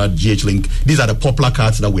 MasterCard, GH-Link, these are the popular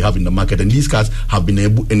cards that we have in the market. And these cards have been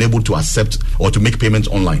enabled to accept or to make payments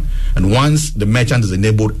online. And once the merchant is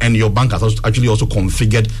enabled and your bank has actually also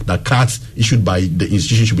configured that cards issued by the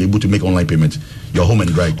institution should be able to make online payments, you're home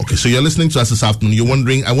and dry. Okay, so you're listening to us this afternoon. You're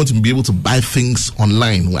wondering, I want to be able to buy things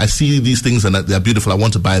online. I see these things and they're beautiful. I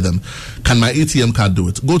want to buy them. Can my ATM card do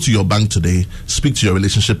it? Go to your bank today, speak to your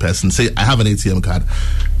relationship person, say, I have an ATM card.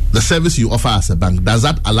 The service you offer as a bank, does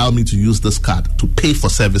that allow me to use this card to pay for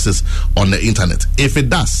services on the internet? If it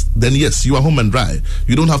does, then yes, you are home and dry.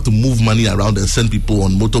 You don't have to move money around and send people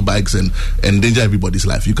on motorbikes and endanger everybody's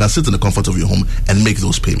life. You can sit in the comfort of your home and make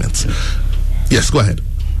those payments. Yes, go ahead.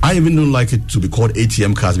 I even don't like it to be called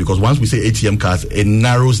ATM cards, because once we say ATM cards, it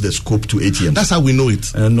narrows the scope to ATM. That's how we know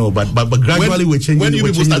it. No, but gradually we're changing. When you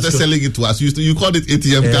people started selling it to us, you called it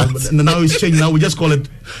ATM cards. Now it's changed. Now we just call it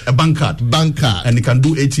a bank card. Bank card. And it can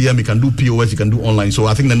do ATM, it can do POS, it can do online. So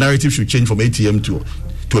I think the narrative should change from ATM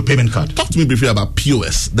to a payment card. Talk to me briefly about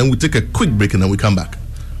POS. Then we take a quick break and then we come back.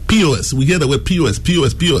 POS. We hear the word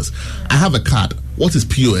POS. I have a card. What is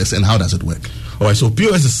POS and how does it work? All right. So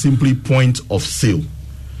POS is simply point of sale.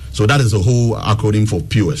 So that is the whole acronym for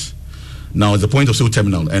POS. Now, it's a point of sale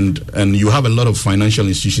terminal, and you have a lot of financial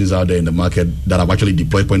institutions out there in the market that have actually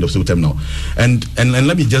deployed point of sale terminal. And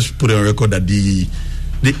let me just put on record that the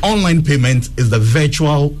online payment is the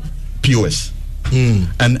virtual POS.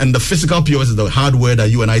 And the physical POS is the hardware that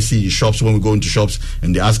you and I see in shops when we go into shops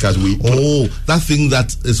and they ask us. That thing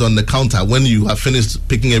that is on the counter when you have finished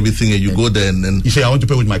picking everything and you go there and then you say, I want to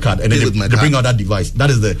pay with my card, and then they bring out that device. That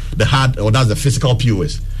is the hard, or that's the physical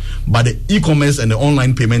POS. But the e-commerce and the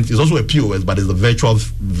online payment is also a POS, but it's the virtual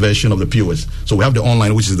version of the POS. So we have the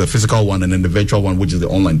online, which is the physical one, and then the virtual one, which is the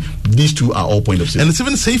online. These two are all point of sale. And it's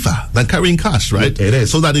even safer than carrying cash, right? It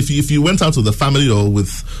is. So that if you went out with the family or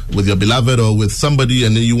with your beloved or with somebody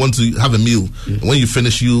and you want to have a meal, when you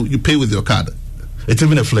finish, you pay with your card. It's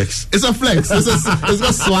even a flex. It's a flex. It's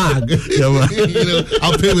a swag.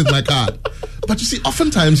 I'll pay with my card. But you see,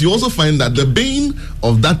 oftentimes you also find that the bane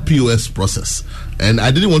of that POS process, and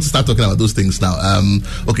I didn't want to start talking about those things now.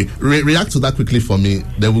 Okay, react to that quickly for me.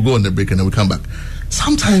 Then we'll go on the break and then we'll come back.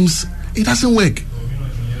 Sometimes it doesn't work.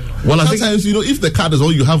 Well, sometimes, if the card is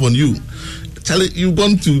all you have on you, you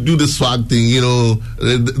want to do the swag thing,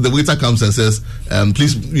 the waiter comes and says,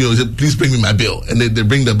 please bring me my bill. And they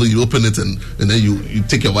bring the bill, you open it, and then you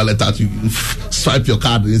take your wallet out, you swipe your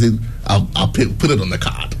card, and you say, I'll put it on the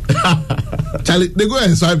card. Charlie, they go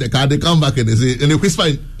and swipe the card, they come back and they say, and they whisper,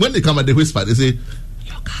 when they come and they whisper, they say,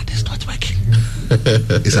 your card is not working.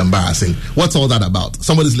 It's embarrassing. What's all that about?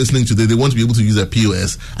 Somebody's listening today, they want to be able to use a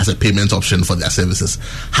POS as a payment option for their services.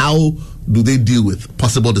 How do they deal with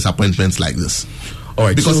possible disappointments like this? All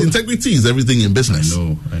right, because integrity is everything in business.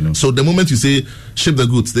 I know. So the moment you say, ship the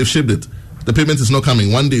goods, they've shipped it, the payment is not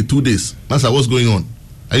coming, 1 day, 2 days. Master, what's going on?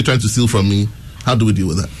 Are you trying to steal from me? How do we deal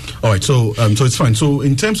with that? All right, so it's fine. So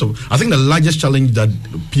in terms of, I think the largest challenge that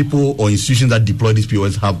people or institutions that deploy these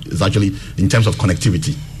POS have is actually in terms of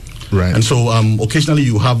connectivity. Right. And so occasionally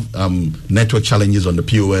you have network challenges on the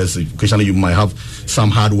POS. Occasionally you might have some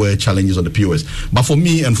hardware challenges on the POS. But for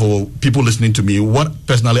me and for people listening to me, what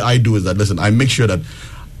personally I do is that, listen, I make sure that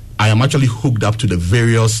I am actually hooked up to the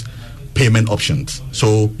various payment options.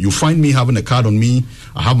 So you find me having a card on me.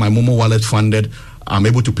 I have my Momo wallet funded. I'm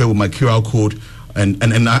able to pay with my QR code. And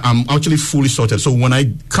I'm actually fully sorted. So when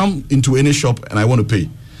I come into any shop and I want to pay,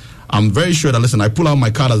 I'm very sure that, listen, I pull out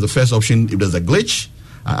my card as the first option. If there's a glitch,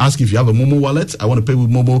 I ask if you have a Momo wallet. I want to pay with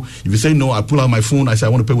Momo. If you say no, I pull out my phone. I say I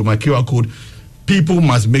want to pay with my QR code. People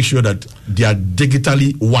must make sure that they are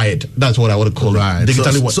digitally wired. That's what I want to call it.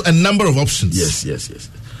 Digitally wired. So a number of options. Yes.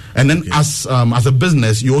 And then as a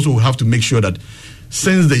business, you also have to make sure that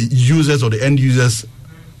since the users or the end users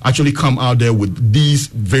actually come out there with these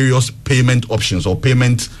various payment options or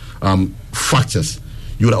payment factors,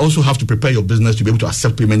 you would also have to prepare your business to be able to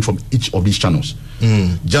accept payment from each of these channels.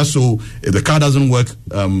 Just so if the card doesn't work,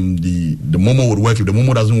 the Momo would work. If the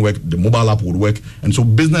Momo doesn't work, the mobile app would work. And so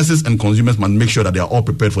businesses and consumers must make sure that they are all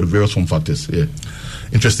prepared for the various form factors. Yeah.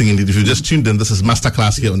 Interesting indeed. If you just tuned in, this is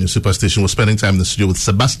Masterclass here on your Superstation. We're spending time in the studio with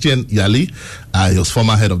Sebastian Yali. He was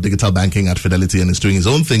former head of digital banking at Fidelity and is doing his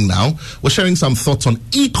own thing now. We're sharing some thoughts on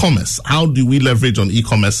e-commerce. How do we leverage on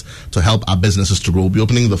e-commerce to help our businesses to grow? We'll be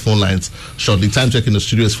opening the phone lines shortly. Time check in the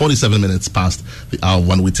studio is 47 minutes past the hour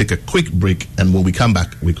when we take a quick break, and when we come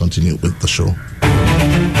back, we continue with the show.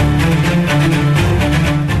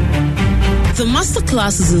 The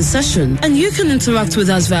masterclass is in session, and you can interact with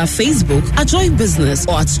us via Facebook at Joy Business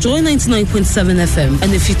or at Joy 99.7 FM.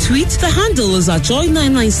 And if you tweet, the handle is at Joy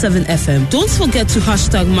 997 FM. Don't forget to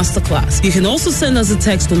hashtag masterclass. You can also send us a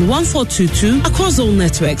text on 1422 across all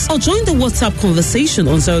networks, or join the WhatsApp conversation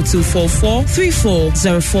on 0244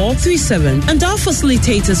 340437, and our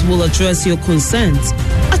facilitators will address your concerns.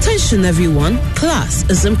 Attention everyone, class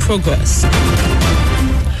is in progress.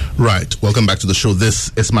 Right. Welcome back to the show.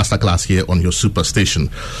 This is Masterclass here on your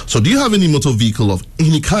Superstation. So do you have any motor vehicle of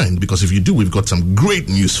any kind? Because if you do, we've got some great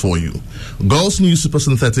news for you. Gulf's new Super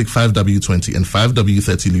Synthetic 5W20 and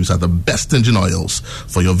 5W30 Lubes are the best engine oils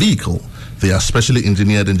for your vehicle. They are specially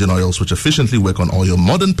engineered engine oils which efficiently work on all your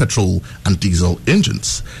modern petrol and diesel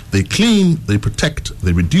engines. They clean, they protect,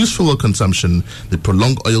 they reduce fuel consumption, they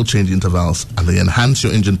prolong oil change intervals, and they enhance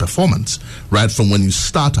your engine performance right from when you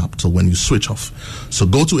start up till when you switch off. So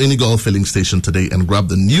go to any Gulf filling station today and grab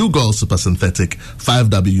the new Gulf Super Synthetic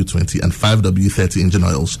 5W20 and 5W30 engine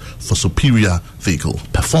oils for superior vehicle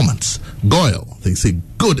performance. GOIL, they say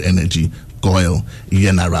good energy. GOIL,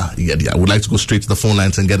 Yenara, Yedia. I would like to go straight to the phone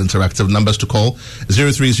lines and get interactive. Numbers to call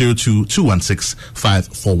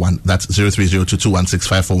 0302-216-541. That's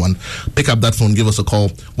 0302-216-541. Pick up that phone, give us a call.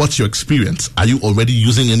 What's your experience? Are you already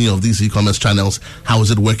using any of these e-commerce channels? How is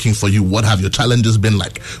it working for you? What have your challenges been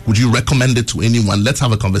like? Would you recommend it to anyone? Let's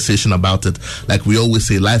have a conversation about it. Like we always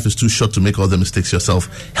say, life is too short to make all the mistakes yourself.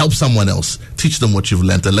 Help someone else. Teach them what you've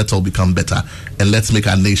learned, and let's all become better. And let's make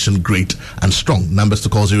our nation great and strong. Numbers to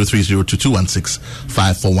call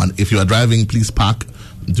 0302-216-541. If you are driving, please park.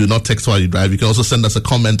 Do not text while you drive. You can also send us a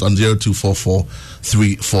comment on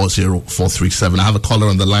 0244-340-437. I have a caller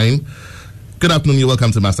on the line. Good afternoon. You're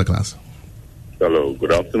welcome to Masterclass. Hello.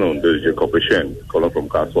 Good afternoon. This is Jacob Eshen, calling from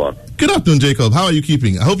Kaswa. Good afternoon, Jacob. How are you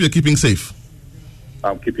keeping? I hope you're keeping safe.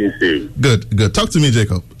 I'm keeping safe. Good. Talk to me,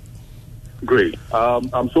 Jacob. Great.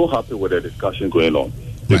 I'm so happy with the discussion going on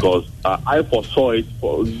because I foresaw it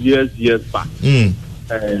for years back.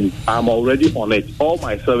 And I'm already on it. All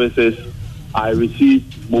my services, I receive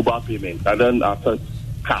mobile payment. I don't accept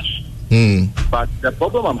cash. But the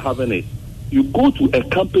problem I'm having is, you go to a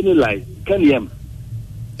company like KNM.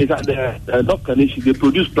 It's at the North Carnation. They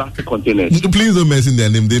produce plastic containers. Please don't mention their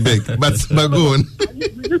name. They beg. But go on. I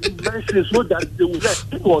need to mention so that they will let,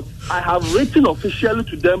 because I have written officially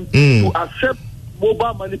to them to accept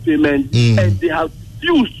mobile money payment, and they have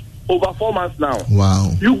used over 4 months now.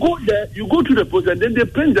 Wow. You go there, you go to the post, and then they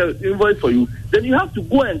print the invoice for you. Then you have to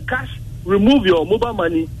go and remove your mobile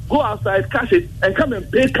money, go outside, cash it, and come and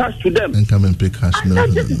pay cash to them. No.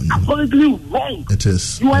 This is absolutely wrong. It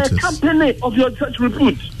is. You are a company of your such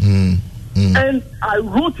repute. And I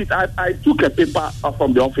wrote it. I took a paper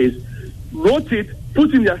from the office, wrote it,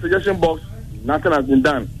 put in their suggestion box. Nothing has been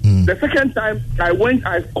done. The second time I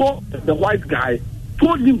called the white guy,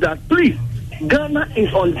 told him that, please, Ghana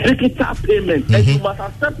is on digital payment, and you must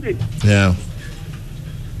accept it. Yeah.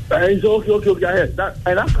 And he said, okay, ahead.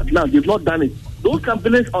 And after now, they've not done it. Those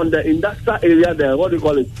companies on the industrial area there, what do you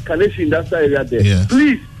call it? Carnation industrial area there. Yeah.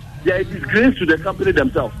 Please, they are a disgrace to the company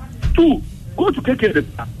themselves. 2, go to KK.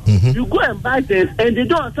 You go and buy things, and they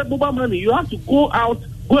don't accept mobile money. You have to go out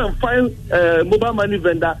go and find a mobile money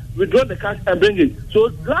vendor, withdraw the cash and bring it.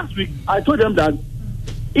 So last week, I told them that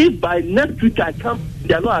if by next week I come,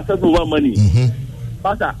 they are not accepting mobile money,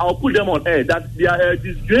 but I'll put them on air that they are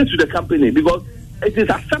disgrace to the company because it is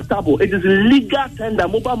acceptable. It is legal tender.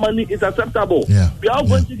 Mobile money is acceptable. We are all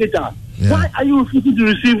going to get that. Why are you refusing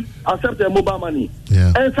to accept the mobile money?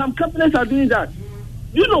 And some companies are doing that.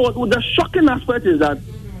 You know what? The shocking aspect is that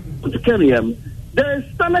there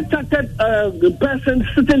is Standard Chartered person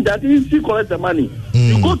sitting there. He collects the money.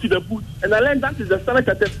 You go to the booth, and I learned that is the Standard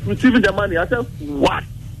Chartered receiving the money. I said, what?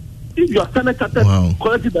 If you are Standard Chartered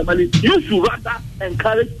collecting the money, you should rather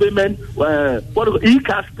encourage payment,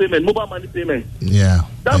 e-cash payment, mobile money payment.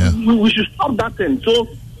 We should stop that thing. So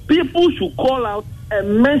people should call out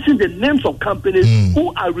and mention the names of companies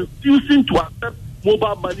who are refusing to accept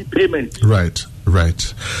mobile money payment. Right.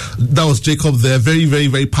 That was Jacob there, very, very,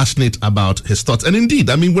 very passionate about his thoughts. And indeed,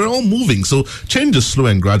 I mean, we're all moving, so change is slow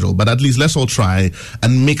and gradual, but at least let's all try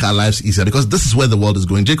and make our lives easier because this is where the world is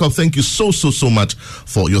going. Jacob, thank you so much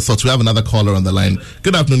for your thoughts. We have another caller on the line.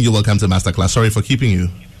 Good afternoon, you're welcome to Masterclass. Sorry for keeping you.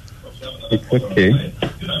 It's okay.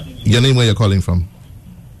 Your name, where you're calling from?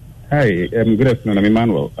 Hi, good afternoon. I'm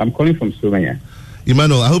Emmanuel. I'm calling from Slovenia.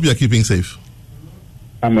 Emmanuel, I hope you're keeping safe.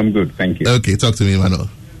 I'm good, thank you. Okay, talk to me, Emmanuel.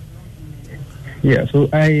 Yeah, so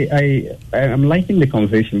I'm liking the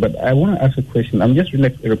conversation, but I want to ask a question. I'm just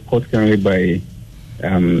reading a report currently by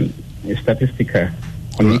Statistica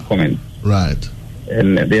on e-commerce. Right.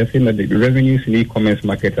 And they are saying that the revenues in e-commerce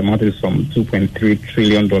market amounted to some $2.3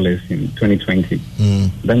 trillion in 2020.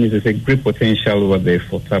 That means there's a great potential over there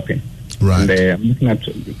for tapping. Right. And I'm looking at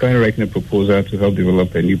currently writing a proposal to help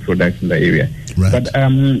develop a new product in the area. Right. But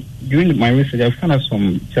during my research, I found out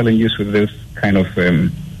some challenges with this kind of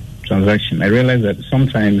transaction. I realized that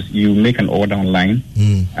sometimes you make an order online,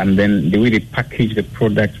 and then the way they package the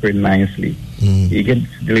product very nicely, it gets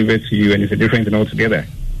delivered to you, and it's a different thing altogether.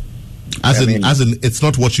 As in, it's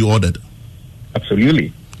not what you ordered.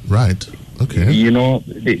 Absolutely. Right. Okay. You know,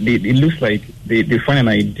 it looks like they find an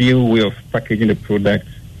ideal way of packaging the product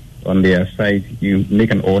on their site. You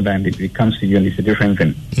make an order, and it comes to you, and it's a different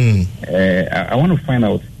thing. I want to find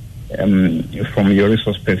out from your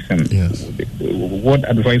resource person, what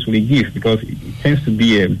advice will you give? Because it tends to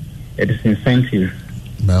be a disincentive.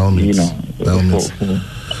 By all means. You know, by all means.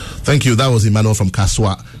 Thank you. That was Emmanuel from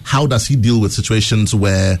Kaswa. How does he deal with situations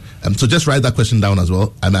where, so just write that question down as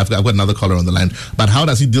well. And I've got another caller on the line. But how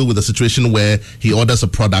does he deal with a situation where he orders a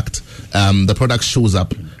product, the product shows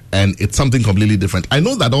up, and it's something completely different? I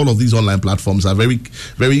know that all of these online platforms are very,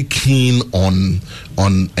 very keen on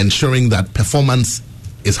ensuring that performance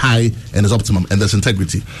is high and is optimum and there's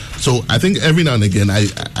integrity. So I think every now and again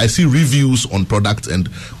I see reviews on products and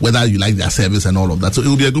whether you like their service and all of that. So it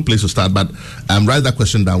will be a good place to start. But write that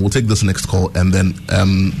question down. We'll take this next call and then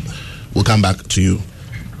we'll come back to you.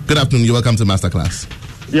 Good afternoon. You're welcome to Masterclass.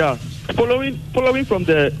 Yeah. Following from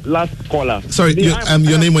the last caller. Sorry,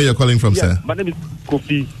 your name, where you're calling from, sir? My name is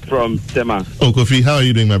Kofi from Tema. Oh, Kofi, how are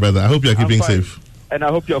you doing, my brother? I hope you're keeping safe. And I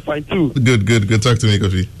hope you're fine too. Good. Talk to me,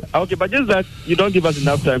 Kofi. Okay, but just that you don't give us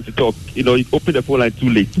enough time to talk. You know, you open the phone line too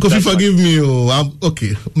late. Kofi, forgive me.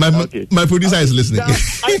 Okay. My producer is listening.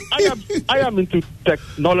 I am into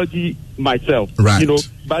technology myself. Right. You know,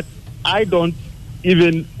 but I don't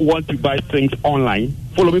even want to buy things online.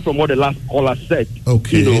 Follow me from what the last caller said.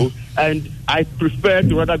 Okay. You know, and I prefer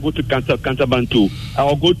to rather go to Cantabanto.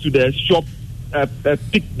 I'll go to the shop,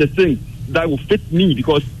 pick the thing that will fit me,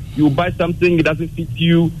 because you buy something, it doesn't fit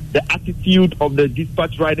you, the attitude of the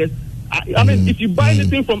dispatch riders. I mean, if you buy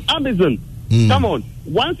anything from Amazon, come on,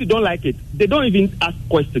 once you don't like it, they don't even ask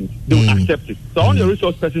questions. They will accept it. So I want your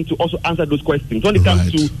resource person to also answer those questions. When it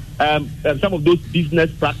comes to some of those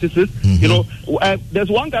business practices, you know, there's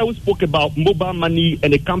one guy who spoke about mobile money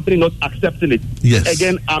and a company not accepting it. Yes.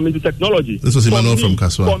 Again, I'm into technology. This was Emmanuel from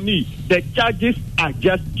Kaswa. For me, the charges are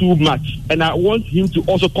just too much, and I want him to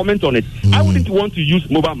also comment on it. I wouldn't want to use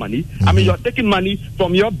mobile money. I mean, you're taking money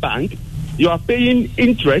from your bank, you are paying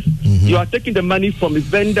interest, you are taking the money from a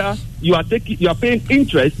vendor, you are paying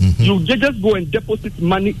interest, you just go and deposit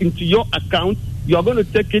money into your account, you are going to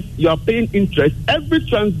take it, you are paying interest. Every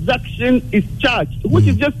transaction is charged, which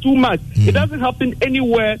is just too much. It doesn't happen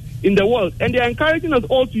anywhere in the world. And they are encouraging us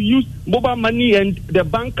all to use mobile money and the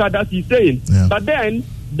bank card, as he's saying. But then,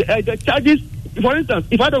 the charges, for instance,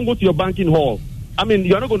 if I don't go to your banking hall, I mean,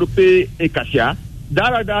 you're not going to pay a cashier.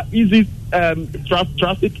 That rather eases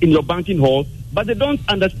traffic in your banking hall, but they don't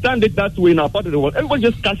understand it that way in our part of the world. Everyone's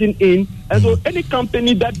just cashing in, and so any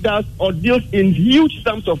company that does or deals in huge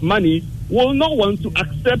sums of money will not want to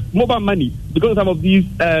accept mobile money because of some of these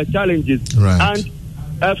challenges. Right. And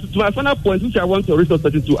to my final point, which I want to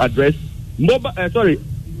resources to address,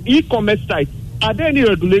 e-commerce sites, are there any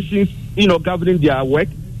regulations, governing their work,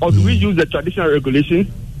 or do we use the traditional regulations?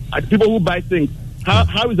 People who buy things,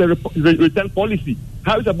 how is the return policy?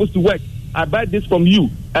 How is it supposed to work? I buy this from you.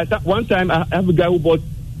 At one time, I have a guy who bought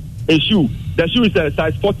a shoe. The shoe is a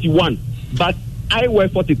size 41, but I wear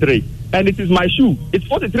 43, and it is my shoe. It's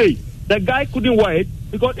 43. The guy couldn't wear it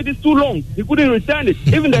because it is too long. He couldn't return it.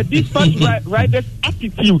 Even the dispatch rider's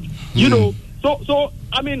attitude, So,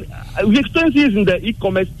 I mean, the experience is in the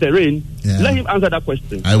e-commerce terrain. Yeah. Let him answer that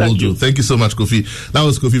question. I will do. Thank you so much, Kofi. That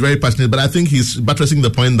was Kofi, very passionate, but I think he's buttressing the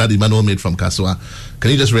point that Emmanuel made from Kaswa.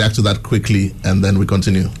 Can you just react to that quickly, and then we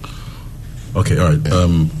continue? Okay, all right.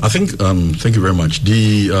 I think, thank you very much.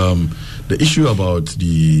 The issue about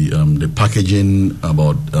the packaging,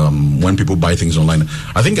 about when people buy things online,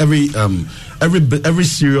 I think every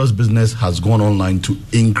serious business has gone online to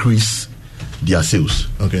increase their sales.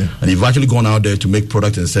 Okay. And you've actually gone out there to make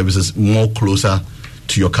products and services more closer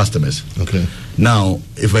to your customers. Okay. Now,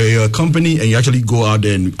 if you're a company and you actually go out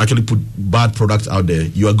there and actually put bad products out there,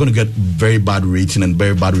 you are going to get very bad rating and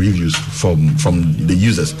very bad reviews from the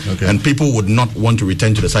users. Okay. And people would not want to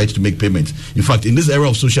return to the site to make payments. In fact, in this era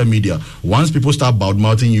of social media, once people start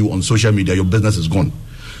bad-mouthing you on social media, your business is gone.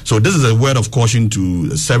 So this is a word of caution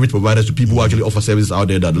to service providers, to people who actually offer services out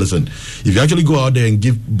there, that listen, if you actually go out there and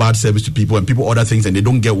give bad service to people and people order things and they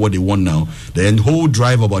don't get what they want now, the whole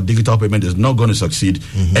drive about digital payment is not going to succeed,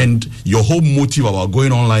 and your whole motive about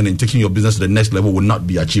going online and taking your business to the next level will not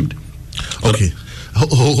be achieved. Okay.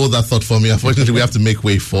 Hold that thought for me. Unfortunately, we have to make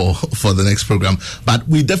way for the next program. But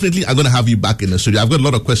we definitely are going to have you back in the studio. I've got a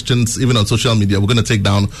lot of questions, even on social media. We're going to take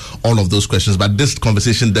down all of those questions. But this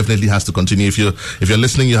conversation definitely has to continue. If you're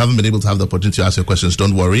listening, you haven't been able to have the opportunity to ask your questions,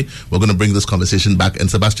 don't worry. We're going to bring this conversation back. And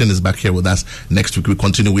Sebastian is back here with us next week. We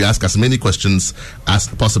continue. We ask as many questions as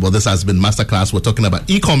possible. This has been Masterclass. We're talking about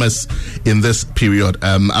e-commerce in this period.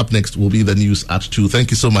 Up next will be the news at 2.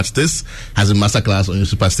 Thank you so much. This has been Masterclass on your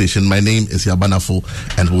Superstation. My name is Yabanafo,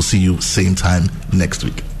 and we'll see you same time next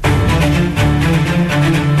week.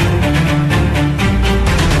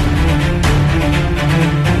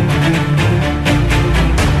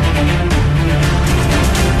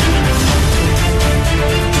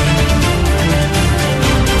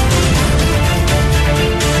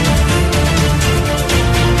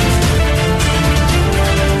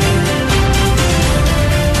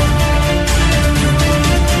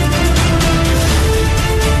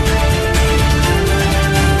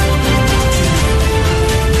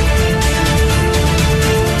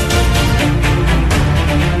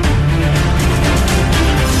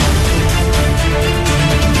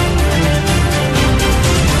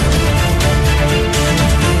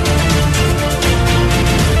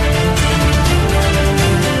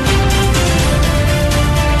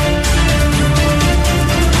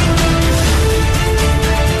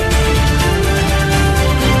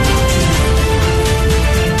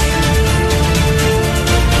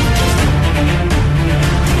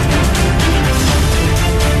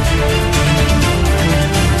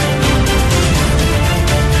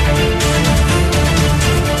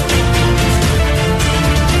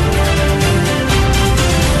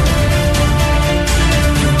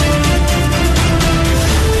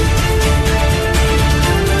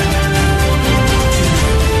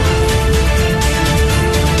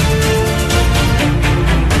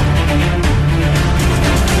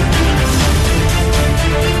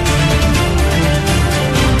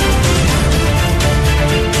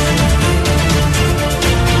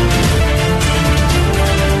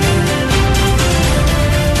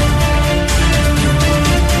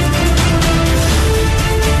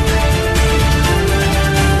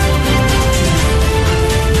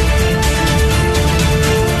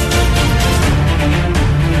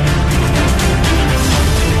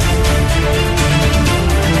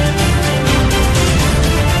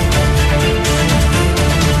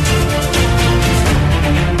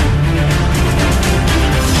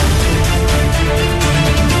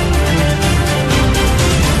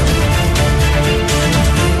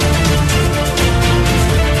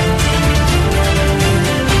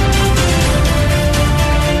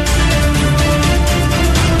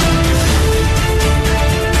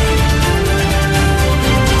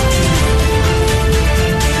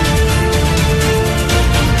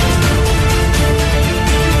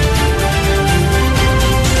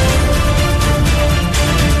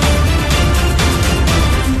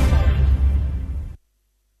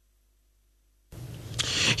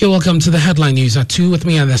 You're welcome to the headline news at 2 with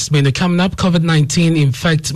me, and that's been coming up. COVID-19 infects